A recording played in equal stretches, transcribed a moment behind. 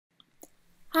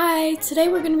Hi, today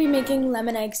we're going to be making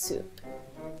lemon egg soup.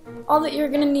 All that you're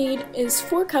going to need is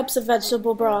 4 cups of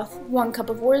vegetable broth, 1 cup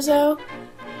of orzo,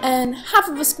 and half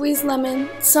of a squeezed lemon,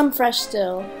 some fresh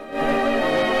dill.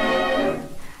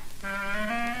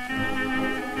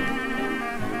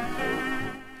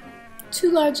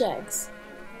 Two large eggs.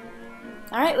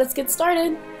 Alright, let's get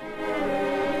started.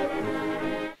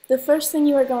 The first thing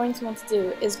you are going to want to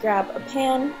do is grab a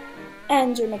pan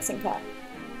and your mixing cup.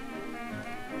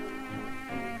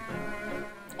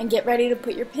 And get ready to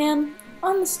put your pan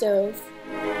on the stove.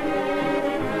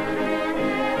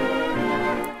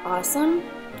 Awesome.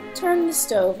 Turn the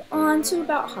stove on to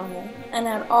about high and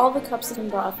add all the cups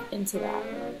of broth into that.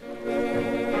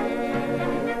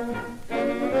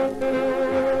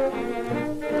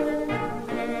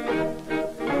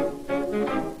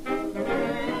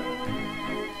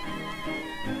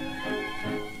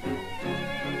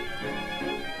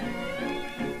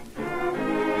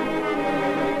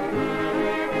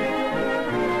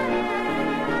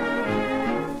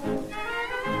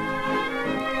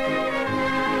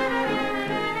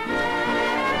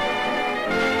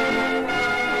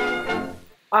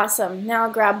 Awesome. Now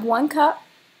grab 1 cup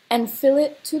and fill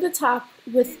it to the top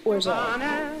with orzo.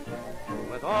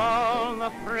 With all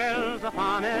the frills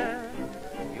upon it,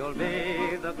 you'll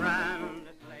be the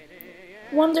grandest lady.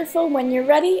 Wonderful. When you're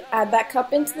ready, add that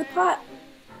cup into the pot.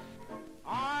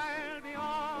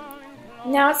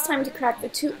 Now it's time to crack the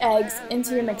 2 eggs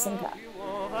into your mixing cup.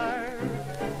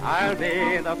 I'll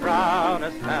be the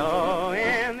proudest fellow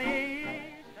in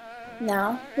the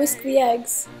Now whisk the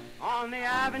eggs. On the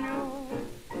avenue,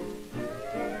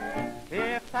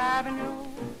 Fifth Avenue,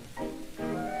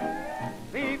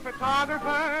 the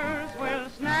photographers will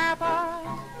snap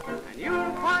us, and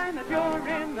you'll find that you're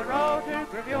in the road to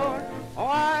gravure. Oh,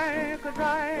 I could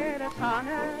write a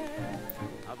sonnet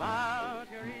about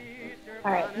your Easter.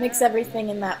 Alright, mix everything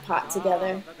in that pot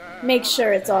together. Make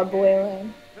sure it's all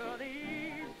boiling.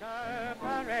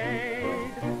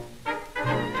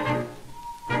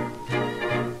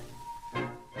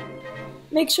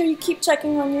 Make sure you keep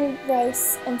checking on your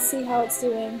rice and see how it's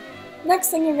doing. Next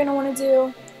thing you're going to want to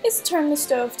do is turn the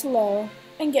stove to low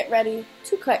and get ready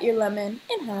to cut your lemon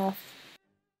in half.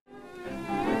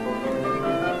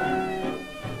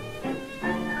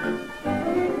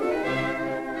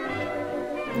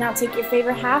 Now take your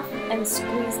favorite half and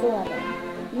squeeze the lemon.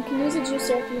 You can use a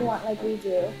juicer if you want like we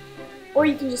do, or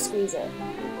you can just squeeze it.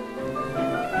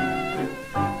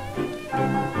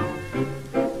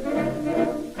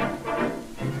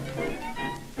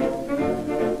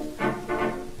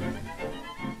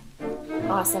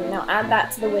 Awesome, now add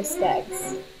that to the whisked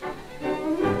eggs.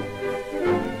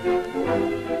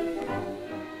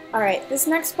 Alright, this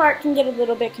next part can get a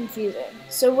little bit confusing.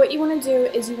 So what you want to do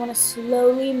is you want to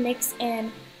slowly mix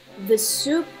in the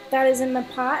soup that is in the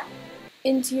pot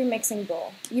into your mixing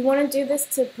bowl. You want to do this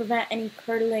to prevent any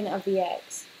curdling of the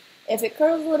eggs. If it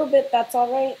curdles a little bit, that's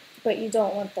alright, but you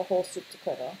don't want the whole soup to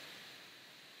curdle.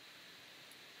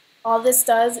 All this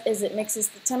does is it mixes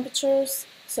the temperatures,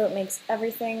 so it makes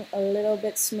everything a little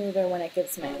bit smoother when it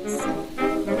gets mixed.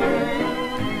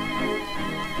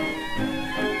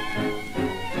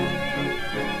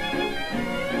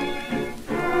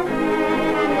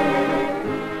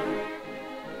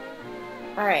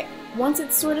 Alright, once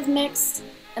it's sort of mixed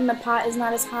and the pot is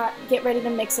not as hot, get ready to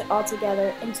mix it all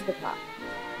together into the pot.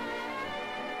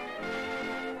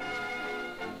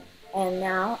 And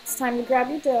now it's time to grab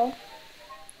your dill.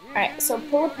 Alright, so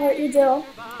pull apart your dill.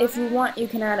 If you want, you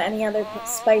can add any other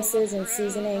spices and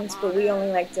seasonings, but we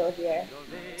only like dill here.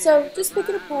 So just pick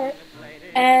it apart,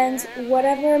 and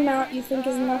whatever amount you think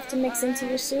is enough to mix into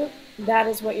your soup, that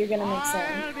is what you're going to mix in.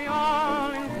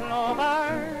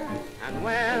 And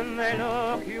when they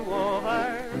look you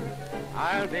over,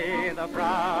 I'll be the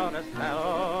proudest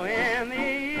fellow in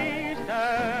the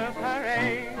Easter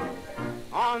parade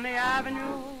on the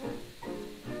avenue.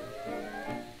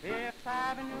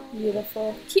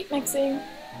 Beautiful. Keep mixing.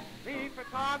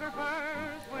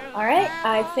 Alright,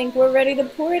 I think we're ready to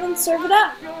pour it and serve it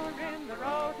up.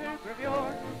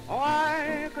 Oh,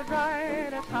 I could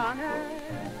write a sonnet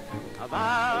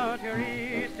about your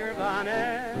Easter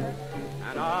bonnet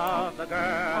and of the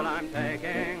girl I'm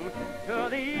taking to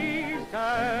the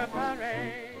Easter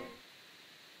parade.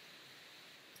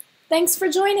 Thanks for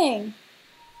joining.